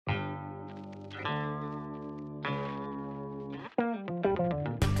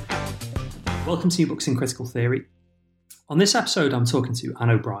Welcome to New Books in Critical Theory. On this episode, I'm talking to Anne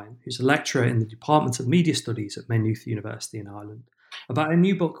O'Brien, who's a lecturer in the Department of Media Studies at Maynooth University in Ireland, about a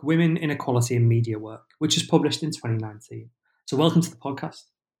new book, Women, Inequality in Media Work, which was published in 2019. So welcome to the podcast.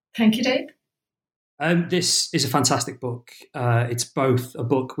 Thank you, Dave. This is a fantastic book. It's both a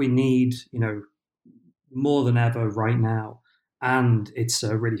book we need, more than ever right now, and it's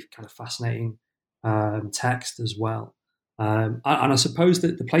a really kind of fascinating text as well. And I suppose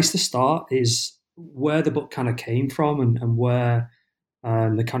that the place to start is where the book kind of came from and where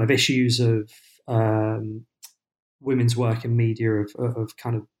the kind of issues of women's work in media have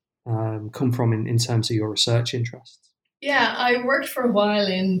kind of come from in terms of your research interests. Yeah, I worked for a while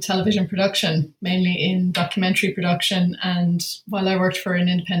in television production, mainly in documentary production. And while I worked for an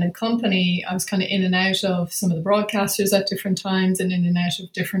independent company, I was kind of in and out of some of the broadcasters at different times and in and out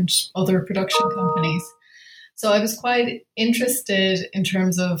of different other production companies. So I was quite interested in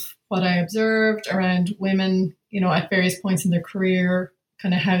terms of what I observed around women, at various points in their career,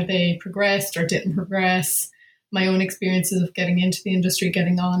 kind of how they progressed or didn't progress, my own experiences of getting into the industry,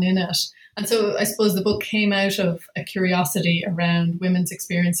 getting on in it. And so I suppose the book came out of a curiosity around women's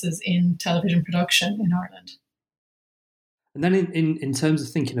experiences in television production in Ireland. And then in terms of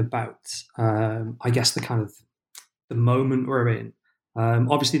thinking about, I guess, the kind of the moment we're in,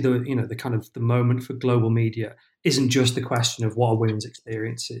 obviously the kind of the moment for global media isn't just a question of what are women's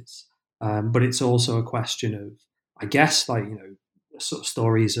experiences, but it's also a question of, I guess, sort of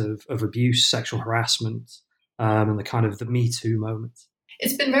stories of abuse, sexual harassment, and the kind of the Me Too moment.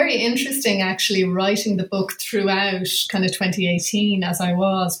 It's been very interesting actually writing the book throughout kind of 2018 as I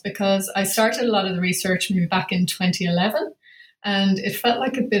was, because I started a lot of the research maybe back in 2011, and it felt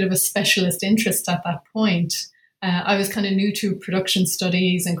like a bit of a specialist interest at that point. I was kind of new to production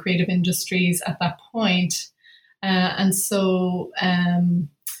studies and creative industries at that point. And so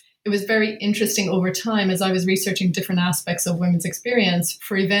it was very interesting over time as I was researching different aspects of women's experience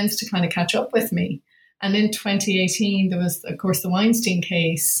for events to kind of catch up with me. And in 2018, there was, of course, the Weinstein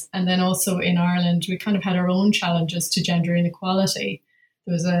case. And then also in Ireland, we kind of had our own challenges to gender inequality.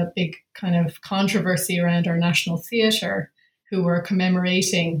 There was a big kind of controversy around our National Theatre, who were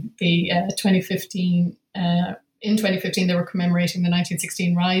commemorating the 2015. In 2015, they were commemorating the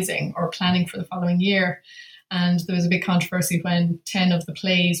 1916 Rising, or planning for the following year. And there was a big controversy when 10 of the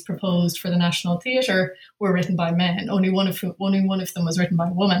plays proposed for the National Theatre were written by men. Only one of them was written by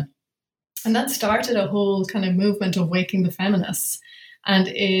a woman. And that started a whole kind of movement of waking the feminists. And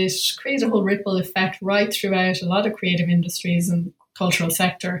it created a whole ripple effect right throughout a lot of creative industries and cultural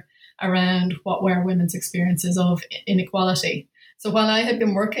sector around what were women's experiences of inequality. So while I had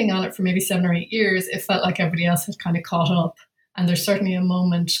been working on it for maybe 7 or 8 years, it felt like everybody else had kind of caught up. And there's certainly a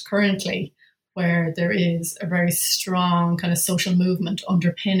moment currently where there is a very strong kind of social movement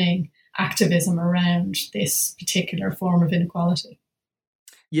underpinning activism around this particular form of inequality.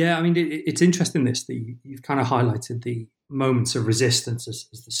 Yeah, I mean, it's interesting that you've kind of highlighted the moments of resistance as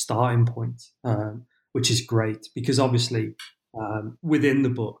the starting point, which is great because obviously within the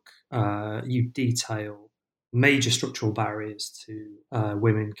book you detail major structural barriers to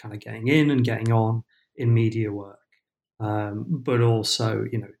women kind of getting in and getting on in media work, but also,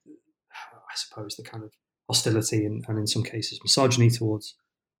 I suppose the kind of hostility and in some cases misogyny towards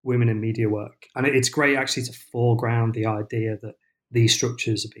women in media work. And it's great actually to foreground the idea that these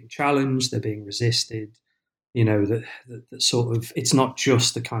structures are being challenged, they're being resisted, that sort of, it's not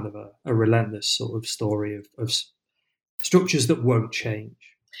just a kind of a relentless sort of story of structures that won't change.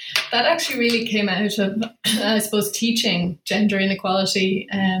 That actually really came out of, I suppose, teaching gender inequality.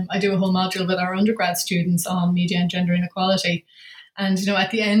 I do a whole module with our undergrad students on media and gender inequality. And,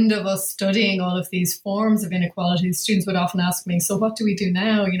 at the end of us studying all of these forms of inequality, students would often ask me, so what do we do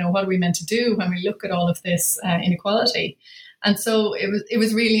now? What are we meant to do when we look at all of this inequality? And so it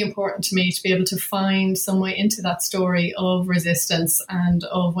was really important to me to be able to find some way into that story of resistance and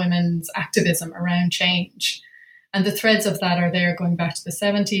of women's activism around change. And the threads of that are there going back to the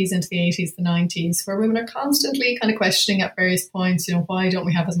 70s, into the 80s, the 90s, where women are constantly kind of questioning at various points, why don't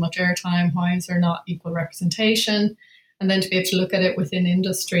we have as much airtime? Why is there not equal representation? And then to be able to look at it within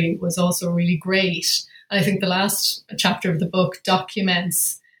industry was also really great. And I think the last chapter of the book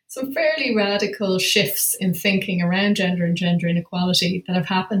documents some fairly radical shifts in thinking around gender and gender inequality that have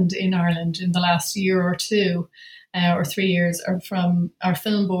happened in Ireland in the last year or two, or 3 years, or from our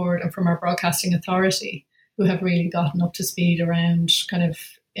film board and from our broadcasting authority, who have really gotten up to speed around kind of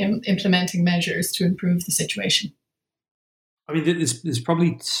implementing measures to improve the situation. I mean, there's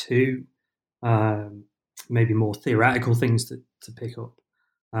probably two maybe more theoretical things to pick up.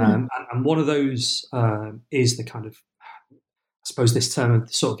 And one of those is the kind of, I suppose, this term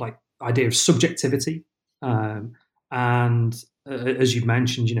of sort of like idea of subjectivity. And as you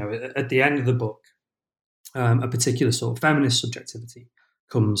mentioned, at the end of the book, a particular sort of feminist subjectivity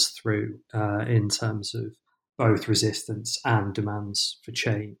comes through in terms of both resistance and demands for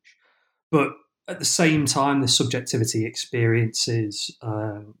change. But at the same time, the subjectivity experiences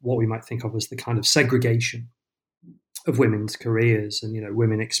what we might think of as the kind of segregation of women's careers, and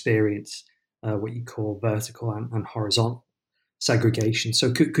women experience what you call vertical and horizontal segregation.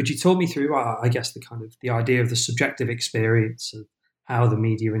 So could you talk me through, I guess, the idea of the subjective experience of how the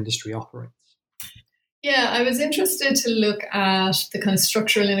media industry operates? Yeah, I was interested to look at the kind of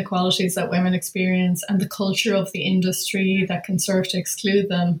structural inequalities that women experience and the culture of the industry that can serve to exclude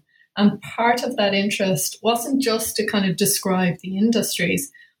them. And part of that interest wasn't just to kind of describe the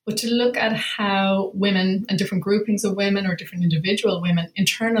industries, but to look at how women and different groupings of women or different individual women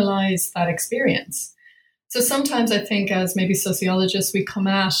internalize that experience. So sometimes I think as maybe sociologists, we come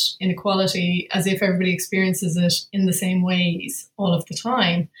at inequality as if everybody experiences it in the same ways all of the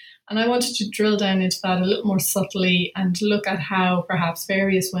time. And I wanted to drill down into that a little more subtly and look at how perhaps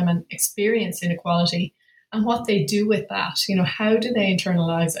various women experience inequality and what they do with that. How do they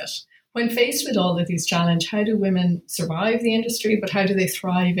internalize it? When faced with all of these challenges, how do women survive the industry, but how do they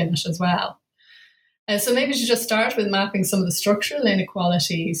thrive in it as well? So maybe to just start with mapping some of the structural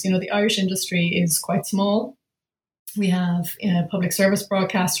inequalities. The Irish industry is quite small. We have a public service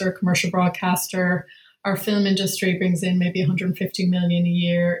broadcaster, commercial broadcaster. Our film industry brings in maybe 150 million a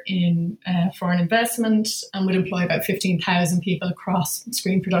year in foreign investment and would employ about 15,000 people across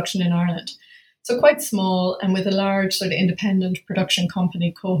screen production in Ireland. So quite small, and with a large sort of independent production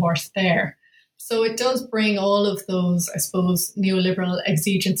company cohort there. So it does bring all of those, I suppose, neoliberal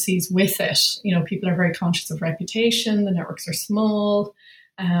exigencies with it. People are very conscious of reputation, the networks are small,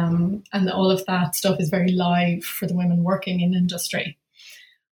 and all of that stuff is very live for the women working in industry.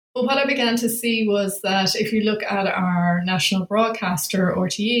 But what I began to see was that if you look at our national broadcaster,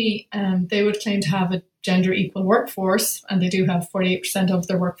 RTE, they would claim to have a gender equal workforce, and they do have 48% of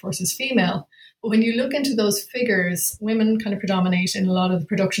their workforce is female. But when you look into those figures, women kind of predominate in a lot of the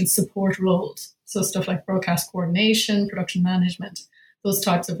production support roles. So stuff like broadcast coordination, production management, those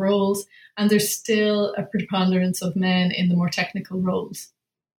types of roles. And there's still a preponderance of men in the more technical roles.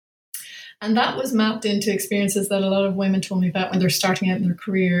 And that was mapped into experiences that a lot of women told me about when they're starting out in their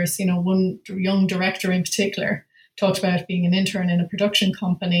careers. One young director in particular talked about being an intern in a production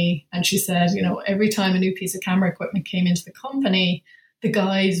company. And she said, every time a new piece of camera equipment came into the company, the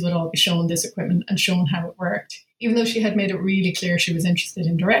guys would all be shown this equipment and shown how it worked. Even though she had made it really clear she was interested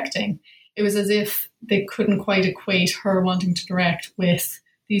in directing, it was as if they couldn't quite equate her wanting to direct with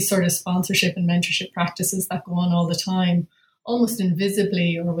these sort of sponsorship and mentorship practices that go on all the time, almost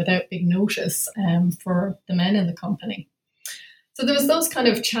invisibly or without big notice for the men in the company. So there was those kind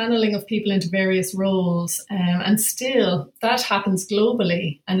of channeling of people into various roles, and still that happens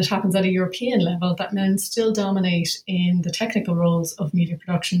globally, and it happens at a European level, that men still dominate in the technical roles of media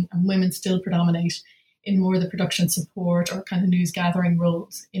production and women still predominate in more the production support or kind of news gathering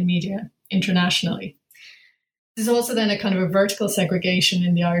roles in media internationally. There's also then a kind of a vertical segregation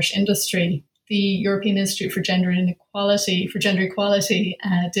in the Irish industry. The European Institute for Gender Equality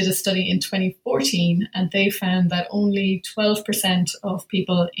did a study in 2014, and they found that only 12% of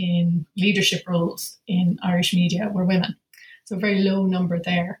people in leadership roles in Irish media were women. So a very low number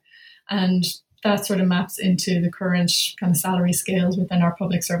there. And that sort of maps into the current kind of salary scales within our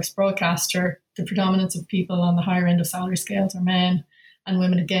public service broadcaster. The predominance of people on the higher end of salary scales are men, and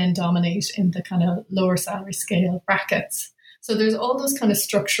women again dominate in the kind of lower salary scale brackets. So there's all those kind of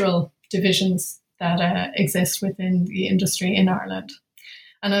structural divisions that exist within the industry in Ireland.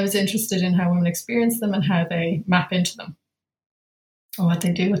 And I was interested in how women experience them and how they map into them, or what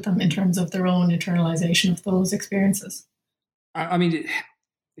they do with them in terms of their own internalization of those experiences. I mean,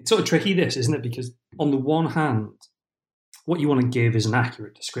 it's sort of tricky, this, isn't it? Because on the one hand, what you want to give is an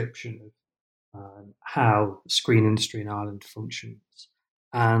accurate description of how the screen industry in Ireland functions.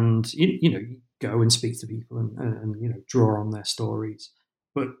 And, you go and speak to people and draw on their stories.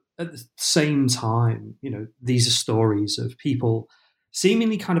 But at the same time, these are stories of people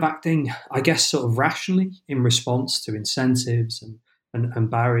seemingly kind of acting, I guess, sort of rationally in response to incentives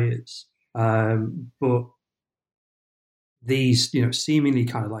and barriers. But these, seemingly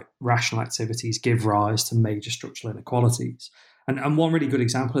kind of like rational activities give rise to major structural inequalities. And one really good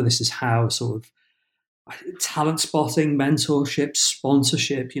example of this is how sort of talent spotting, mentorship,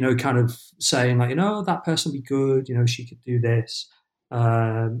 sponsorship, kind of saying like, that person would be good, she could do this.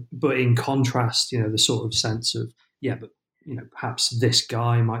 But in contrast, the sort of sense of, but perhaps this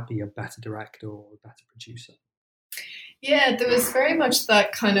guy might be a better director or a better producer. Yeah, there was very much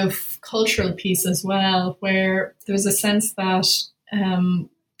that kind of cultural piece as well, where there was a sense that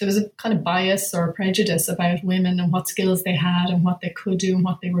there was a kind of bias or prejudice about women and what skills they had and what they could do and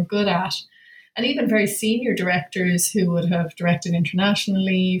what they were good at. And even very senior directors who would have directed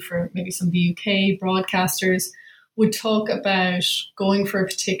internationally for maybe some of the UK broadcasters would talk about going for a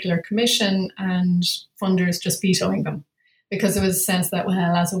particular commission and funders just vetoing them. Because there was a sense that,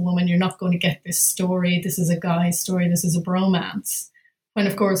 well, as a woman, you're not going to get this story. This is a guy's story. This is a bromance. When,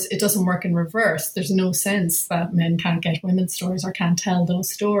 of course, it doesn't work in reverse. There's no sense that men can't get women's stories or can't tell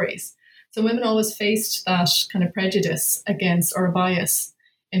those stories. So women always faced that kind of prejudice against, or a bias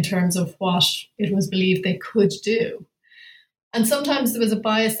in terms of what it was believed they could do. And sometimes there was a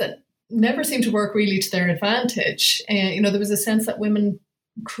bias that never seemed to work really to their advantage. There was a sense that women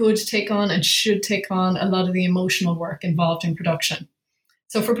could take on and should take on a lot of the emotional work involved in production.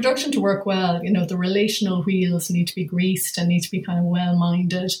 So for production to work well, the relational wheels need to be greased and need to be kind of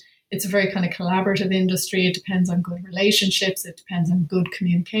well-minded. It's a very kind of collaborative industry. It depends on good relationships. It depends on good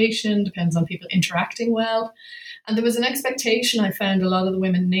communication, depends on people interacting well. And there was an expectation, I found a lot of the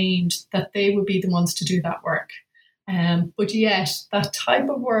women named, that they would be the ones to do that work. But yet that type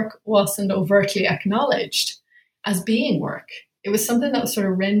of work wasn't overtly acknowledged as being work. It was something that was sort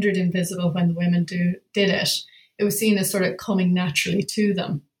of rendered invisible when the women did it. It was seen as sort of coming naturally to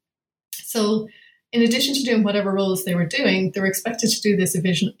them. So in addition to doing whatever roles they were doing, they were expected to do this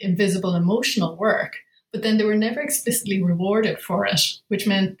invisible emotional work, but then they were never explicitly rewarded for it, which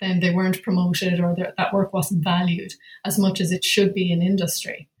meant then they weren't promoted or that work wasn't valued as much as it should be in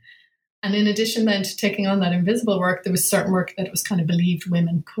industry. And in addition then to taking on that invisible work, there was certain work that it was kind of believed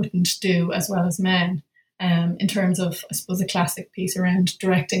women couldn't do as well as men. In terms of, I suppose, a classic piece around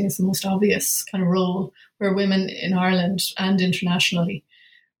directing is the most obvious kind of role, where women in Ireland and internationally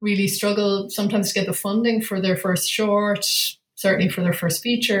really struggle sometimes to get the funding for their first short, certainly for their first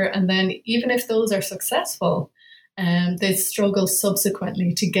feature. And then even if those are successful, they struggle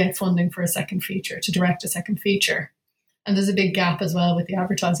subsequently to get funding for a second feature, to direct a second feature. And there's a big gap as well with the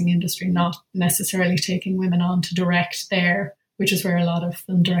advertising industry not necessarily taking women on to direct there, which is where a lot of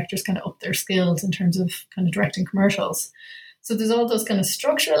film directors kind of up their skills in terms of kind of directing commercials. So there's all those kind of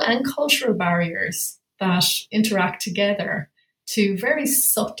structural and cultural barriers that interact together to very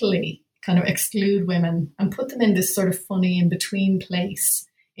subtly kind of exclude women and put them in this sort of funny in-between place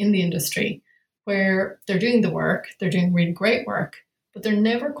in the industry where they're doing the work, they're doing really great work, but they're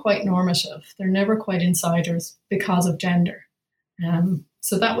never quite normative. They're never quite insiders because of gender.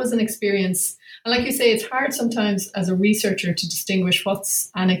 So that was an experience. And like you say, it's hard sometimes as a researcher to distinguish what's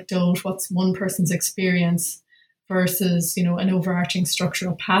anecdote, what's one person's experience versus, an overarching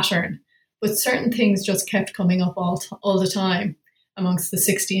structural pattern. But certain things just kept coming up all the time amongst the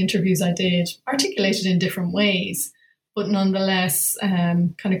 60 interviews I did, articulated in different ways, but nonetheless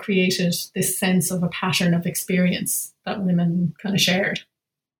kind of created this sense of a pattern of experience that women kind of shared.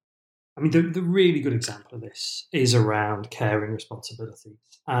 I mean, the really good example of this is around caring responsibilities.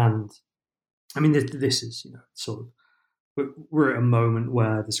 And I mean, this is, sort of, we're at a moment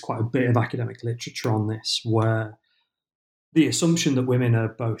where there's quite a bit of academic literature on this, where the assumption that women are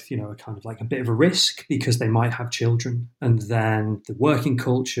both, are kind of like a bit of a risk because they might have children, and then the working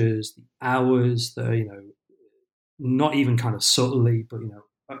cultures, the hours, not even kind of subtly, but,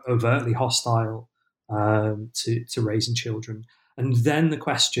 overtly hostile to raising children. And then the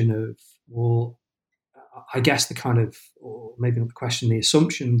question of, well, I guess the kind of, or maybe not the question, the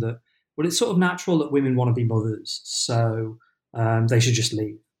assumption that, well, it's sort of natural that women want to be mothers, so they should just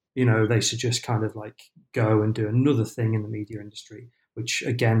leave. They should just kind of like go and do another thing in the media industry, which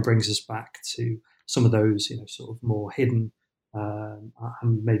again brings us back to some of those, sort of more hidden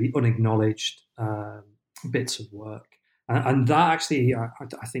and maybe unacknowledged bits of work. And that actually,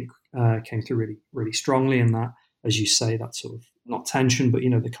 I think, came through really, really strongly in that, as you say, that sort of not tension, but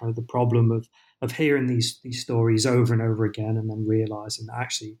the kind of the problem of hearing these stories over and over again, and then realizing that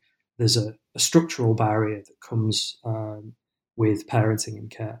actually there's a structural barrier that comes with parenting and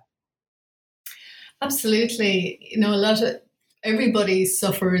care. Absolutely, everybody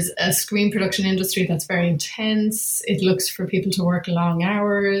suffers a screen production industry that's very intense. It looks for people to work long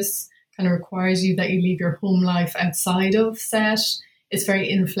hours, kind of requires you that you leave your home life outside of set. It's very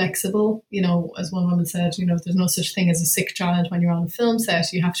inflexible. As one woman said, there's no such thing as a sick child when you're on a film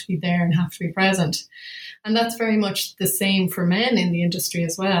set. You have to be there and have to be present. And that's very much the same for men in the industry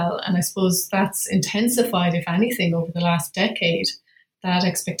as well. And I suppose that's intensified, if anything, over the last decade, that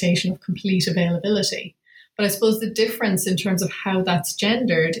expectation of complete availability. But I suppose the difference in terms of how that's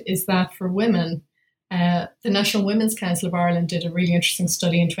gendered is that for women, The National Women's Council of Ireland did a really interesting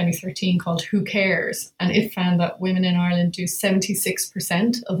study in 2013 called Who Cares? And it found that women in Ireland do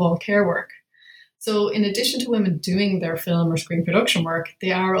 76% of all care work. So in addition to women doing their film or screen production work,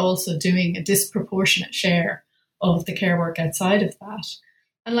 they are also doing a disproportionate share of the care work outside of that.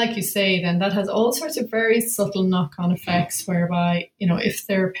 And like you say, then that has all sorts of very subtle knock-on effects whereby, if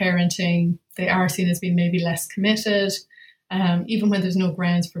they're parenting, they are seen as being maybe less committed, even when there's no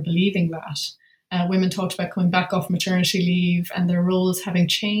grounds for believing that. Women talked about coming back off maternity leave and their roles having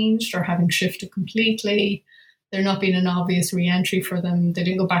changed or having shifted completely. There not being an obvious re-entry for them. They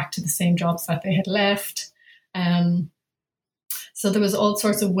didn't go back to the same jobs that they had left. So there was all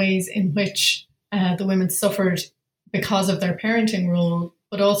sorts of ways in which the women suffered because of their parenting role,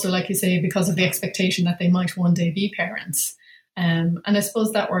 but also, like you say, because of the expectation that they might one day be parents. And I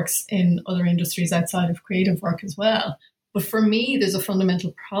suppose that works in other industries outside of creative work as well. But for me, there's a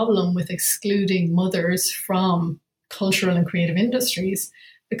fundamental problem with excluding mothers from cultural and creative industries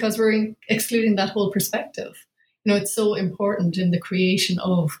because we're excluding that whole perspective. It's so important in the creation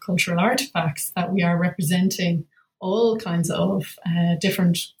of cultural artifacts that we are representing all kinds of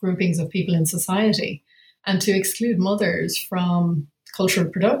different groupings of people in society. And to exclude mothers from cultural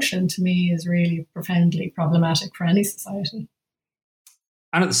production, to me, is really profoundly problematic for any society.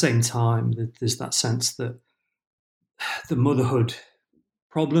 And at the same time, there's that sense that the motherhood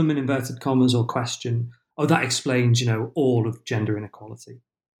problem, in inverted commas, or question, that explains, all of gender inequality.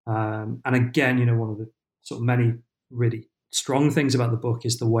 And again, one of the sort of many really strong things about the book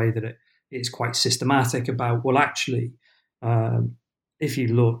is the way that it's quite systematic about, well, actually, if you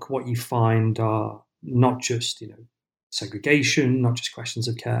look, what you find are not just, segregation, not just questions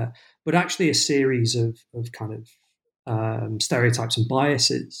of care, but actually a series of kind of stereotypes and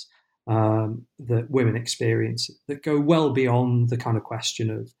biases that women experience that go well beyond the kind of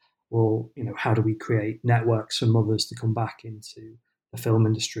question of, well, how do we create networks for mothers to come back into the film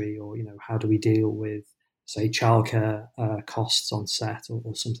industry, or, how do we deal with, say, childcare costs on set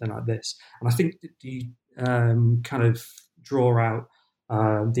or something like this. And I think that you kind of draw out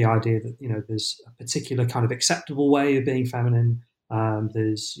the idea that, there's a particular kind of acceptable way of being feminine.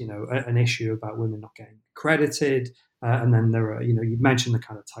 There's, an issue about women not getting credited. And then there are, you mentioned the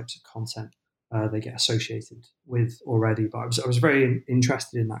kind of types of content they get associated with already. But I was very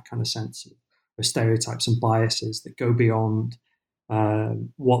interested in that kind of sense of stereotypes and biases that go beyond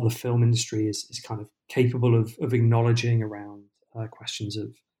what the film industry is kind of capable of acknowledging around questions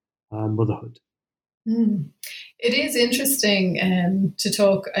of motherhood. It is interesting to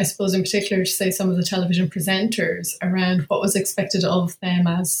talk, I suppose, in particular, to say some of the television presenters around what was expected of them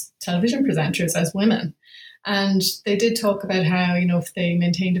as television presenters, as women. And they did talk about how, if they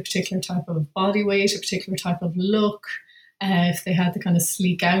maintained a particular type of body weight, a particular type of look, if they had the kind of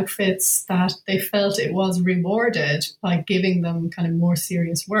sleek outfits, that they felt it was rewarded by giving them kind of more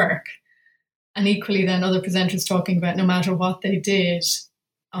serious work. And equally then other presenters talking about no matter what they did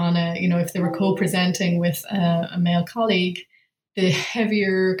on if they were co-presenting with a male colleague, the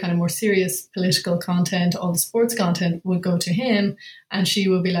heavier, kind of more serious political content, all the sports content would go to him, and she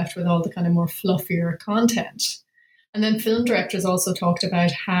would be left with all the kind of more fluffier content. And then film directors also talked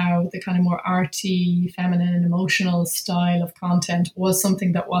about how the kind of more arty, feminine and emotional style of content was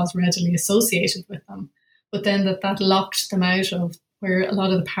something that was readily associated with them. But then that locked them out of where a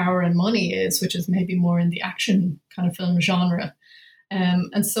lot of the power and money is, which is maybe more in the action kind of film genre.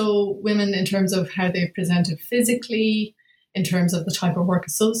 And so women, in terms of how they presented physically, in terms of the type of work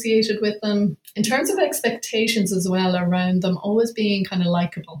associated with them, in terms of expectations as well around them always being kind of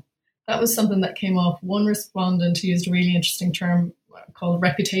likable. That was something that came off. One respondent used a really interesting term called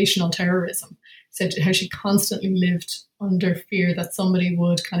reputational terrorism. Said how she constantly lived under fear that somebody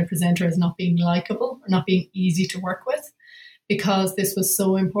would kind of present her as not being likable or not being easy to work with, because this was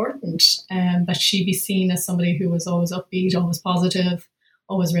so important, that she be seen as somebody who was always upbeat, always positive,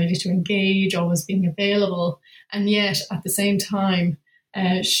 always ready to engage, always being available. And yet at the same time,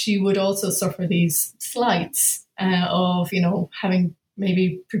 she would also suffer these slights of, having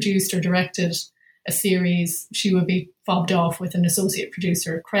maybe produced or directed a series. She would be fobbed off with an associate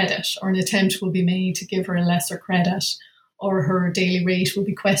producer credit, or an attempt will be made to give her a lesser credit, or her daily rate will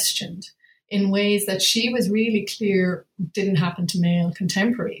be questioned in ways that she was really clear didn't happen to male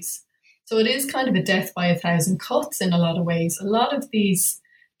contemporaries. So it is kind of a death by 1,000 cuts in a lot of ways. A lot of these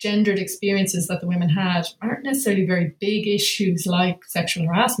gendered experiences that the women had aren't necessarily very big issues like sexual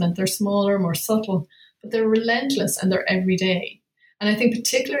harassment. They're smaller, more subtle, but they're relentless and they're everyday. And I think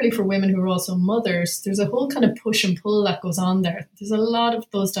particularly for women who are also mothers, there's a whole kind of push and pull that goes on there. There's a lot of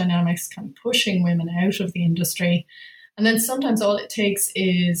those dynamics kind of pushing women out of the industry. And then sometimes all it takes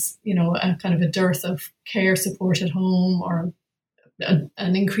is, a kind of a dearth of care support at home, or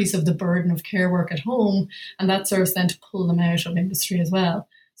an increase of the burden of care work at home. And that serves then to pull them out of industry as well.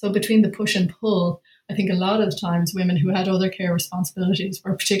 So between the push and pull, I think a lot of the times women who had other care responsibilities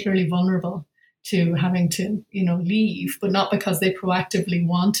were particularly vulnerable to having to, leave, but not because they proactively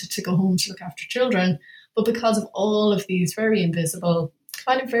wanted to go home to look after children, but because of all of these very invisible,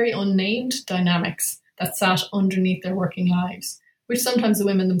 kind of very unnamed dynamics that sat underneath their working lives, which sometimes the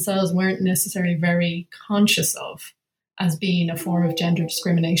women themselves weren't necessarily very conscious of as being a form of gender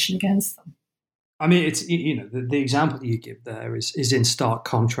discrimination against them. I mean, it's, the example that you give there is in stark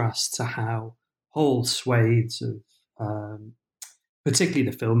contrast to how whole swathes of particularly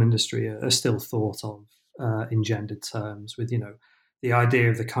the film industry are still thought of in gendered terms, with, the idea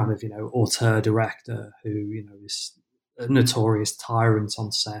of the kind of, auteur director who, is a notorious tyrant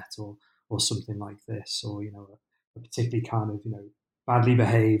on set or something like this, or, a particularly kind of, badly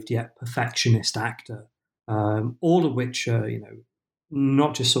behaved yet perfectionist actor, all of which are,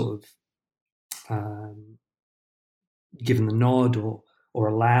 not just sort of given the nod or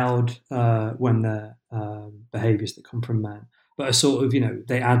allowed when they're behaviours that come from men, but are sort of,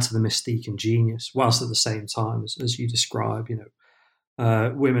 they add to the mystique and genius, whilst at the same time, as you describe,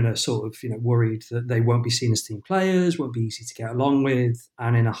 women are sort of, worried that they won't be seen as team players, won't be easy to get along with,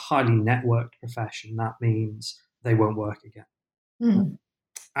 and in a highly networked profession, that means they won't work again. Mm.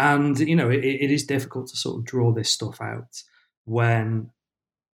 And, it is difficult to sort of draw this stuff out when,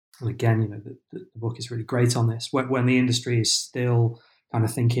 and again, the book is really great on this, when the industry is still kind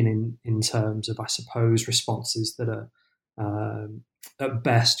of thinking in terms of, I suppose, responses that are at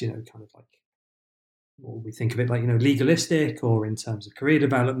best, kind of like, or we think of it like, legalistic, or in terms of career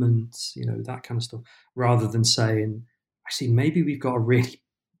development, that kind of stuff, rather than saying, actually, maybe we've got a really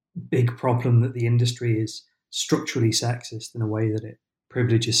big problem that the industry is structurally sexist in a way that it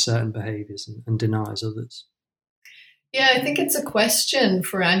privileges certain behaviours and denies others. Yeah, I think it's a question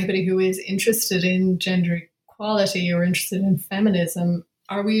for anybody who is interested in gender equality or interested in feminism.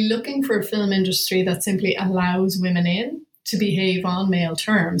 Are we looking for a film industry that simply allows women in to behave on male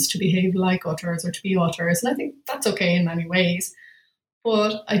terms, to behave like auteurs or to be auteurs? And I think that's okay in many ways.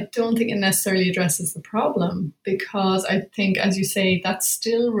 But I don't think it necessarily addresses the problem, because I think, as you say, that's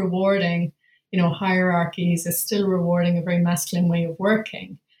still rewarding, hierarchies, is still rewarding a very masculine way of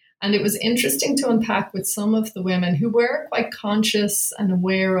working. And it was interesting to unpack with some of the women who were quite conscious and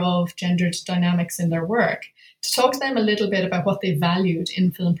aware of gendered dynamics in their work, to talk to them a little bit about what they valued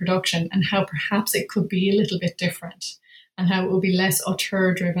in film production and how perhaps it could be a little bit different, and how it would be less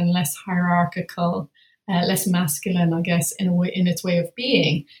auteur-driven, less hierarchical, less masculine, I guess, in its way of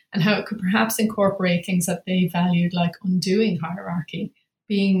being, and how it could perhaps incorporate things that they valued, like undoing hierarchy,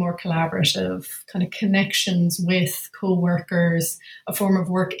 being more collaborative, kind of connections with co-workers, a form of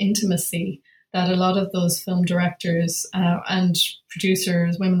work intimacy that a lot of those film directors and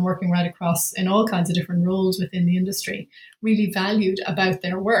producers, women working right across in all kinds of different roles within the industry, really valued about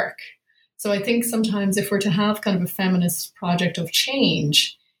their work. So I think sometimes if we're to have kind of a feminist project of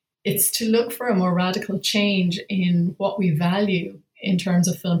change, it's to look for a more radical change in what we value in terms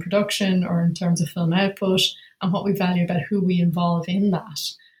of film production or in terms of film output, and what we value about who we involve in that.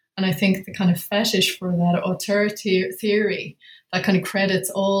 And I think the kind of fetish for that auteur theory that kind of credits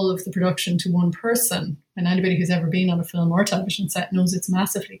all of the production to one person, and anybody who's ever been on a film or television set knows it's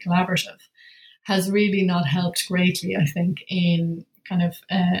massively collaborative, has really not helped greatly, I think, in kind of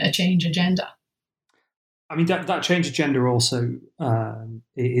a change agenda. I mean, that change agenda also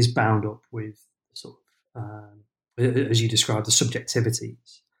is bound up with sort of, as you described, the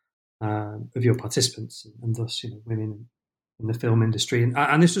subjectivities of your participants, and thus, women in the film industry.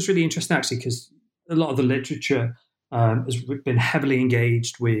 And this was really interesting, actually, because a lot of the literature has been heavily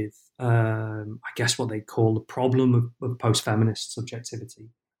engaged with, I guess, what they call the problem of post-feminist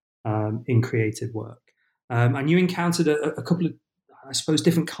subjectivity in creative work. And you encountered a couple of, I suppose,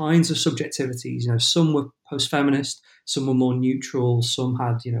 different kinds of subjectivities. Some were post-feminist, some were more neutral, some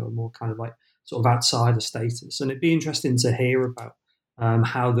had, a more kind of like sort of outsider status. And it'd be interesting to hear about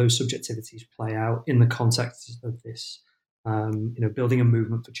how those subjectivities play out in the context of this, building a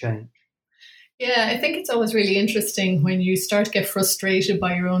movement for change. Yeah, I think it's always really interesting when you start to get frustrated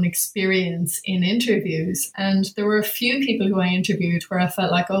by your own experience in interviews. And there were a few people who I interviewed where I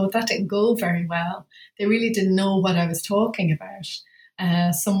felt like, oh, that didn't go very well. They really didn't know what I was talking about.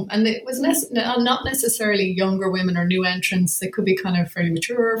 And it was not necessarily younger women or new entrants. They could be kind of fairly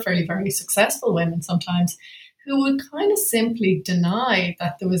mature, fairly very successful women sometimes, who would kind of simply deny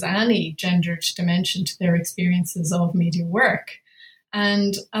that there was any gendered dimension to their experiences of media work.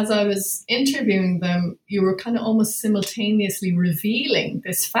 And as I was interviewing them, you were kind of almost simultaneously revealing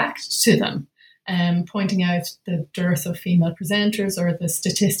this fact to them, pointing out the dearth of female presenters or the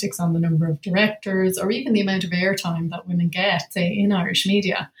statistics on the number of directors or even the amount of airtime that women get, say, in Irish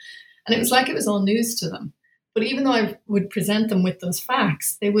media. And it was like it was all news to them. But even though I would present them with those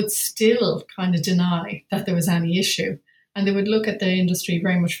facts, they would still kind of deny that there was any issue. And they would look at the industry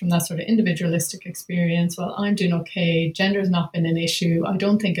very much from that sort of individualistic experience. Well, I'm doing okay. Gender has not been an issue. I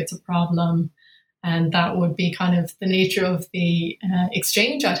don't think it's a problem. And that would be kind of the nature of the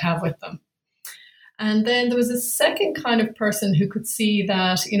exchange I'd have with them. And then there was a second kind of person who could see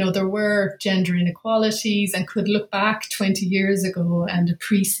that, you know, there were gender inequalities and could look back 20 years ago and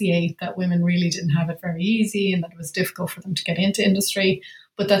appreciate that women really didn't have it very easy and that it was difficult for them to get into industry,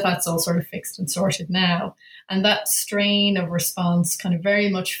 but that's all sort of fixed and sorted now. And that strain of response kind of very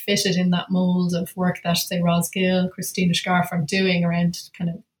much fitted in that mould of work that, say, Ros Gill, Christina Scarf are doing around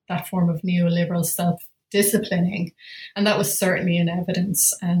kind of that form of neoliberal self-disciplining. And that was certainly in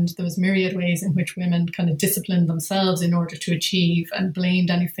evidence. And there was myriad ways in which women kind of disciplined themselves in order to achieve and blamed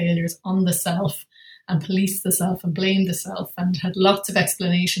any failures on the self and policed the self and blamed the self and had lots of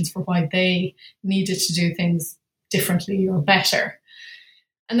explanations for why they needed to do things differently or better.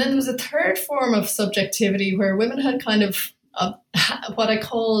 And then there was a third form of subjectivity where women had kind of what I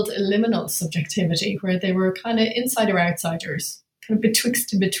called liminal subjectivity, where they were kind of insider outsiders, kind of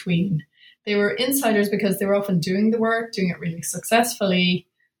betwixt and between. They were insiders because they were often doing the work, doing it really successfully,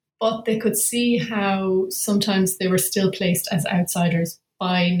 but they could see how sometimes they were still placed as outsiders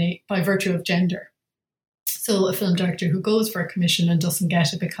by virtue of gender. So a film director who goes for a commission and doesn't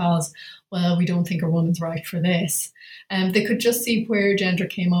get it because, well, we don't think a woman's right for this. They could just see where gender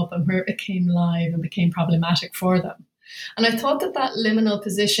came up and where it became live and became problematic for them. And I thought that liminal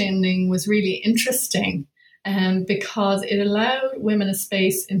positioning was really interesting because it allowed women a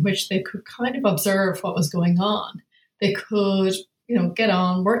space in which they could kind of observe what was going on. They could, you know, get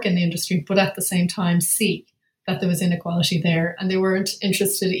on, work in the industry, but at the same time see that there was inequality there. And they weren't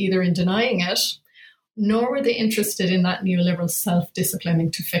interested either in denying it, nor were they interested in that neoliberal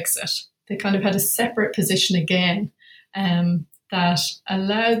self-disciplining to fix it. They kind of had a separate position again that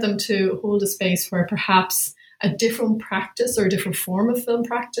allowed them to hold a space where perhaps a different practice or a different form of film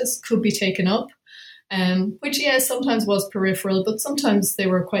practice could be taken up, which, yes, sometimes was peripheral, but sometimes they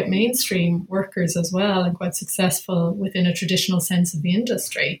were quite mainstream workers as well and quite successful within a traditional sense of the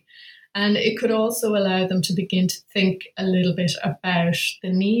industry. And it could also allow them to begin to think a little bit about the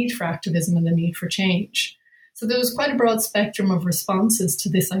need for activism and the need for change. So there was quite a broad spectrum of responses to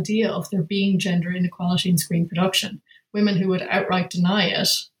this idea of there being gender inequality in screen production. Women who would outright deny it,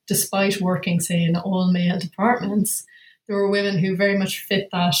 despite working, say, in all-male departments. There were women who very much fit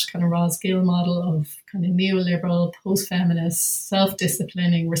that kind of Ros Gill model of kind of neoliberal, post-feminist,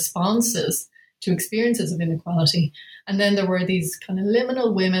 self-disciplining responses to experiences of inequality. And then there were these kind of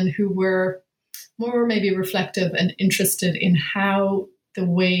liminal women who were more maybe reflective and interested in how the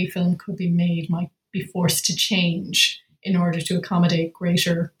way film could be made might be forced to change in order to accommodate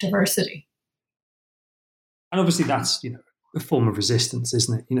greater diversity. And obviously that's, you know, a form of resistance,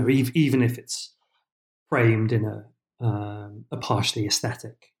 isn't it? You know, even if it's framed in a partially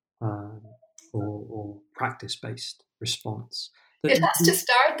aesthetic or practice-based response. It has to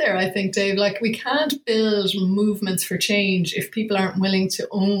start there, I think, Dave. Like, we can't build movements for change if people aren't willing to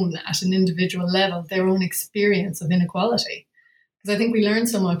own at an individual level their own experience of inequality. Because I think we learn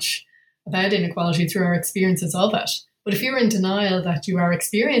so much about inequality through our experiences of it. But if you're in denial that you are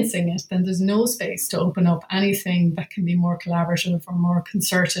experiencing it, then there's no space to open up anything that can be more collaborative or more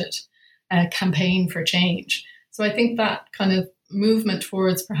concerted campaign for change. So I think that kind of movement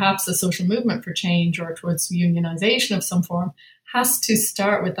towards perhaps a social movement for change or towards unionization of some form has to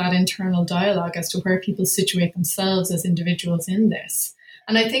start with that internal dialogue as to where people situate themselves as individuals in this.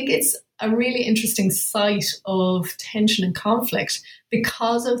 And I think it's a really interesting site of tension and conflict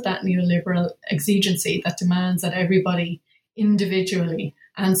because of that neoliberal exigency that demands that everybody individually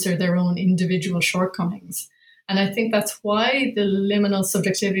answer their own individual shortcomings. And I think that's why the liminal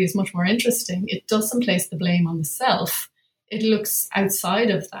subjectivity is much more interesting. It doesn't place the blame on the self. It looks outside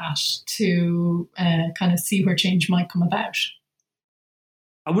of that to kind of see where change might come about.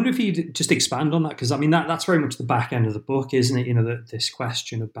 I wonder if you'd just expand on that, because I mean that's very much the back end of the book, isn't it? You know, this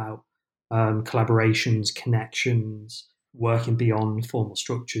question about collaborations, connections, working beyond formal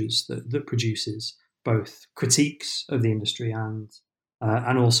structures that produces both critiques of the industry and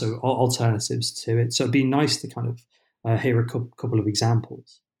also alternatives to it. So it'd be nice to kind of hear a couple of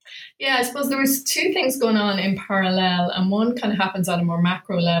examples. Yeah, I suppose there was two things going on in parallel, and one kind of happens at a more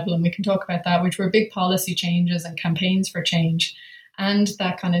macro level, and we can talk about that, which were big policy changes and campaigns for change. and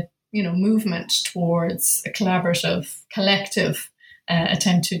that kind of, movement towards a collaborative, collective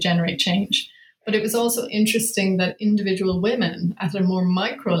attempt to generate change. But it was also interesting that individual women at a more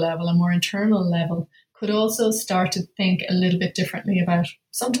micro level, a more internal level, could also start to think a little bit differently about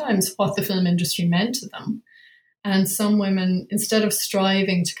sometimes what the film industry meant to them. And some women, instead of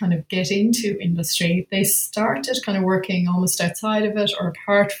striving to kind of get into industry, they started kind of working almost outside of it or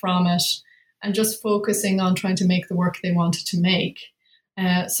apart from it and just focusing on trying to make the work they wanted to make.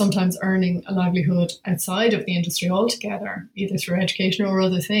 Sometimes earning a livelihood outside of the industry altogether, either through education or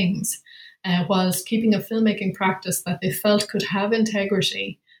other things, whilst keeping a filmmaking practice that they felt could have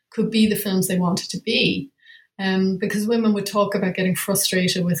integrity, could be the films they wanted to be. Because women would talk about getting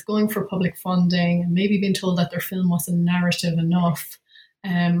frustrated with going for public funding and maybe being told that their film wasn't narrative enough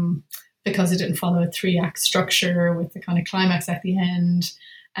because it didn't follow a 3-act structure with the kind of climax at the end,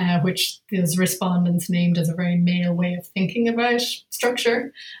 which those respondents named as a very male way of thinking about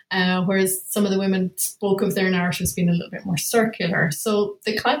structure, whereas some of the women spoke of their narratives being a little bit more circular. So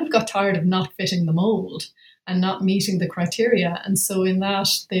they kind of got tired of not fitting the mould and not meeting the criteria. And so in that,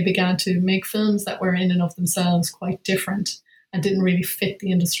 they began to make films that were in and of themselves quite different and didn't really fit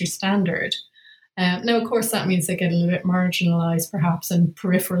the industry standard. Now, of course, that means they get a little bit marginalised, perhaps, and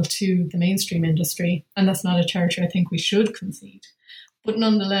peripheral to the mainstream industry. And that's not a territory I think we should concede. But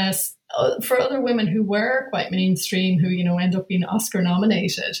nonetheless, for other women who were quite mainstream, who, end up being Oscar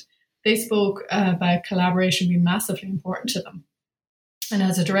nominated, they spoke about collaboration being massively important to them. And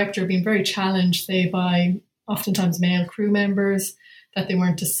as a director, being very challenged, say, by oftentimes male crew members, that they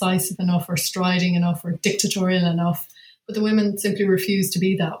weren't decisive enough or striding enough or dictatorial enough. But the women simply refused to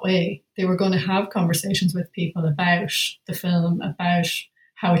be that way. They were going to have conversations with people about the film, about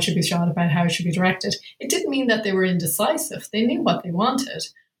how it should be shot, about how it should be directed. It didn't mean that they were indecisive. They knew what they wanted,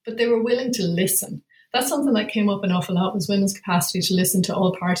 but they were willing to listen. That's something that came up an awful lot, was women's capacity to listen to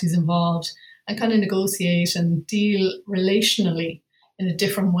all parties involved and kind of negotiate and deal relationally in a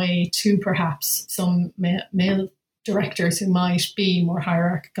different way to perhaps some male directors who might be more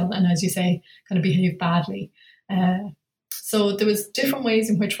hierarchical and, as you say, kind of behave badly. So there was different ways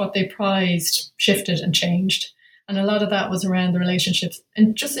in which what they prized shifted and changed. And a lot of that was around the relationships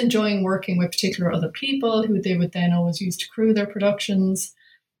and just enjoying working with particular other people who they would then always use to crew their productions.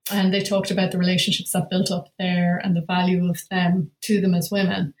 And they talked about the relationships that built up there and the value of them to them as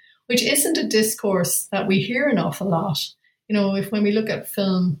women, which isn't a discourse that we hear an awful lot. When we look at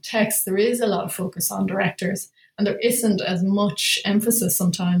film text, there is a lot of focus on directors, and there isn't as much emphasis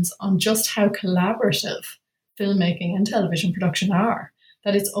sometimes on just how collaborative filmmaking and television production are,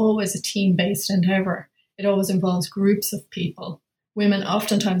 that it's always a team-based endeavour. It always involves groups of people. Women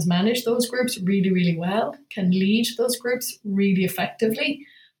oftentimes manage those groups really, really well, can lead those groups really effectively,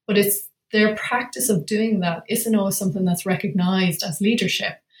 but it's their practice of doing that isn't always something that's recognised as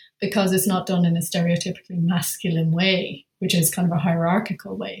leadership because it's not done in a stereotypically masculine way, which is kind of a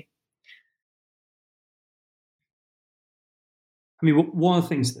hierarchical way. I mean, one of the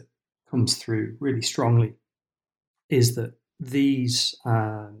things that comes through really strongly is that these,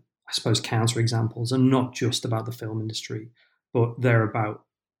 I suppose, counterexamples are not just about the film industry, but they're about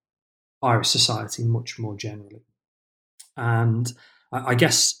Irish society much more generally. And I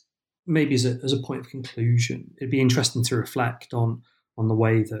guess maybe as a point of conclusion, it'd be interesting to reflect on the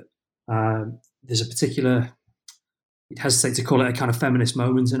way that there's a particular, you'd hesitate to call it a kind of feminist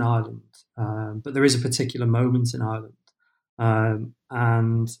moment in Ireland, but there is a particular moment in Ireland.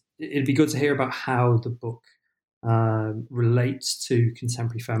 And it'd be good to hear about how the book relates to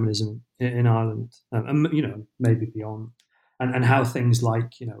contemporary feminism in Ireland, and maybe beyond, and how things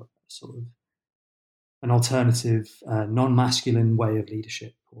like sort of an alternative, non-masculine way of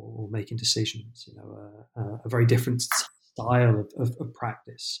leadership or making decisions, a very different style of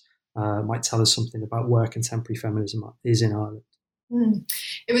practice might tell us something about where contemporary feminism is in Ireland.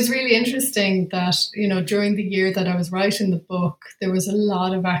 It was really interesting that, during the year that I was writing the book, there was a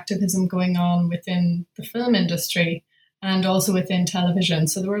lot of activism going on within the film industry and also within television.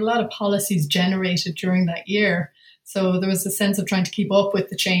 So there were a lot of policies generated during that year. So there was a sense of trying to keep up with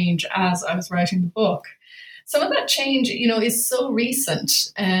the change as I was writing the book. Some of that change, is so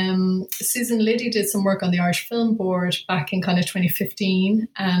recent. Susan Liddy did some work on the Irish Film Board back in kind of 2015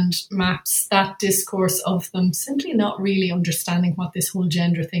 and maps that discourse of them simply not really understanding what this whole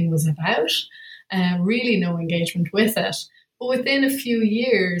gender thing was about, really no engagement with it. But within a few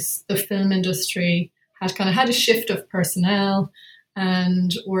years, the film industry had kind of had a shift of personnel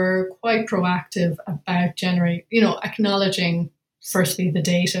and were quite proactive about acknowledging, firstly, the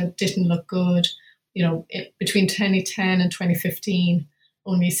data didn't look good. Between 2010 and 2015,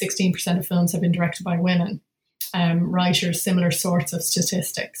 only 16% of films have been directed by women. writers similar sorts of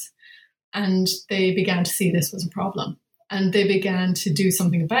statistics. And they began to see this was a problem. And they began to do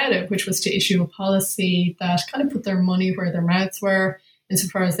something about it, which was to issue a policy that kind of put their money where their mouths were,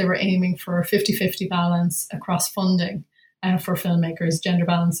 insofar as they were aiming for a 50-50 balance across funding for filmmakers, gender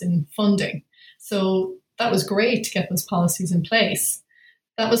balance in funding. So that was great to get those policies in place.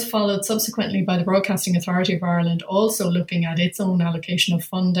 That was followed subsequently by the Broadcasting Authority of Ireland also looking at its own allocation of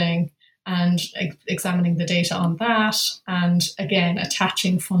funding and examining the data on that, and again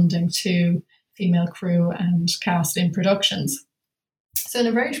attaching funding to female crew and cast in productions. So in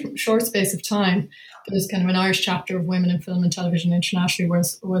a very short space of time, there was kind of an Irish chapter of Women in Film and Television Internationally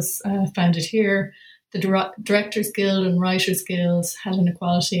was founded here. The Directors Guild and Writers Guild had an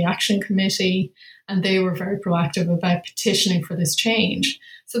Equality Action Committee, and they were very proactive about petitioning for this change.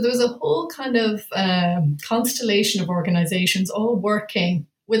 So there was a whole kind of constellation of organisations all working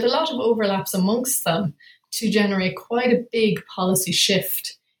with a lot of overlaps amongst them to generate quite a big policy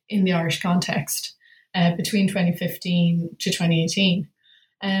shift in the Irish context between 2015 to 2018.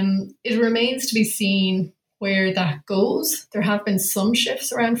 It remains to be seen where that goes. There have been some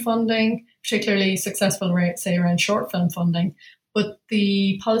shifts around funding, particularly successful, say, around short film funding, but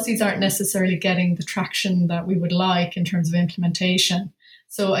the policies aren't necessarily getting the traction that we would like in terms of implementation.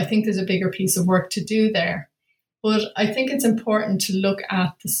 So I think there's a bigger piece of work to do there. But I think it's important to look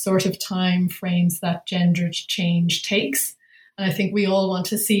at the sort of time frames that gender change takes. And I think we all want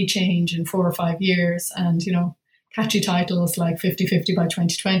to see change in 4 or 5 years. And, you know, catchy titles like 50-50 by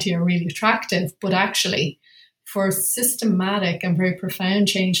 2020 are really attractive. But actually, for systematic and very profound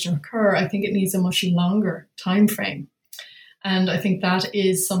change to occur, I think it needs a much longer time frame. And I think that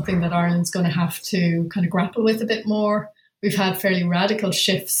is something that Ireland's going to have to kind of grapple with a bit more. We've had fairly radical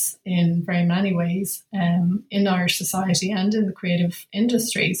shifts in very many ways in Irish society and in the creative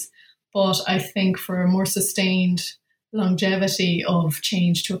industries. But I think for a more sustained longevity of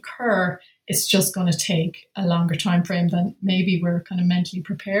change to occur, it's just going to take a longer time frame than maybe we're kind of mentally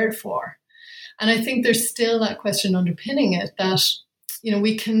prepared for. And I think there's still that question underpinning it that, you know,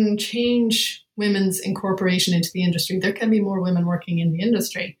 we can change women's incorporation into the industry. There can be more women working in the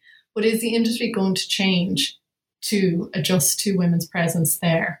industry, but is the industry going to change to adjust to women's presence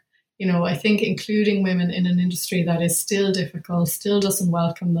there? You know, I think including women in an industry that is still difficult, still doesn't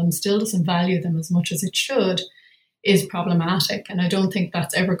welcome them, still doesn't value them as much as it should, is problematic. And I don't think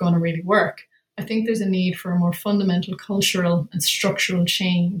that's ever going to really work. I think there's a need for a more fundamental cultural and structural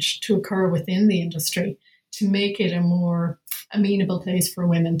change to occur within the industry to make it a more amenable place for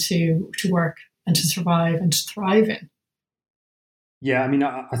women to work and to survive and to thrive in. Yeah, I mean,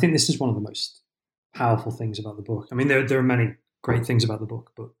 I think this is one of the most powerful things about the book. I mean, there are many great things about the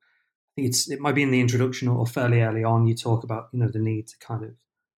book, but I think it might be in the introduction or fairly early on. You talk about, you know, the need to kind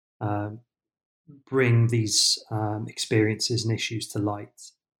of bring these experiences and issues to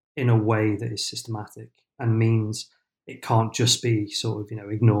light in a way that is systematic and means it can't just be sort of, you know,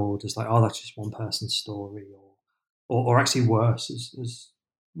 ignored as like, oh, that's just one person's story, or actually worse, as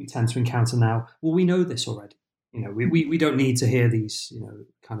we tend to encounter now. Well, we know this already. You know, we don't need to hear these, you know,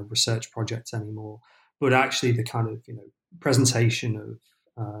 kind of research projects anymore. But actually, the kind of, you know, presentation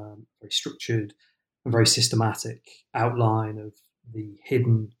of very structured and very systematic outline of the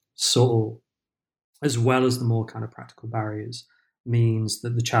hidden, subtle, as well as the more kind of practical barriers, means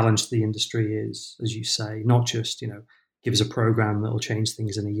that the challenge to the industry is, as you say, not just, you know, give us a program that will change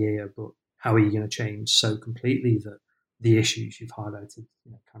things in a year, but how are you going to change so completely that the issues you've highlighted,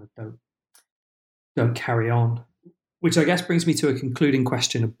 you know, kind of don't carry on? Which I guess brings me to a concluding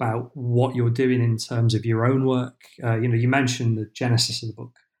question about what you're doing in terms of your own work. You know, you mentioned the genesis of the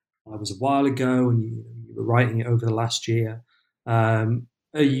book was a while ago, and you were writing it over the last year. Are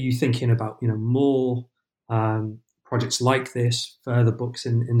you thinking about, you know, more projects like this, further books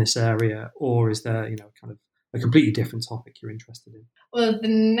in this area, or is there, you know, kind of a completely different topic you're interested in? Well, the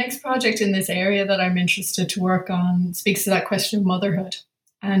next project in this area that I'm interested to work on speaks to that question of motherhood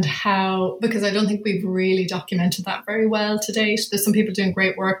and how, because I don't think we've really documented that very well to date. There's some people doing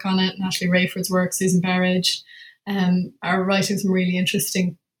great work on it. Natalie Rayford's work, Susan Berridge, are writing some really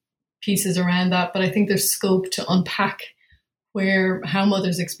interesting pieces around that. But I think there's scope to unpack how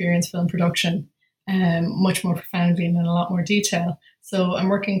mothers experience film production much more profoundly and in a lot more detail. So I'm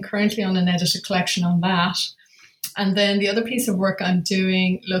working currently on an edited collection on that. And then the other piece of work I'm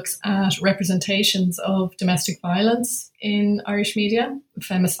doing looks at representations of domestic violence in Irish media,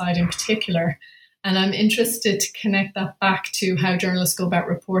 femicide in particular. And I'm interested to connect that back to how journalists go about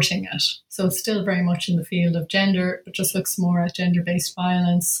reporting it. So it's still very much in the field of gender, but just looks more at gender-based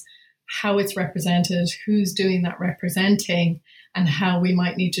violence, how it's represented, who's doing that representing, and how we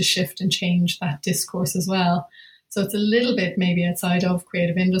might need to shift and change that discourse as well. So it's a little bit maybe outside of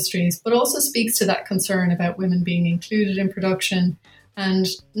creative industries, but also speaks to that concern about women being included in production, and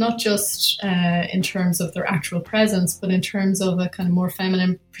not just in terms of their actual presence, but in terms of a kind of more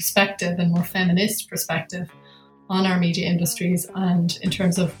feminine perspective and more feminist perspective on our media industries, and in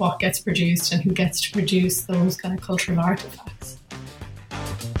terms of what gets produced and who gets to produce those kind of cultural artifacts.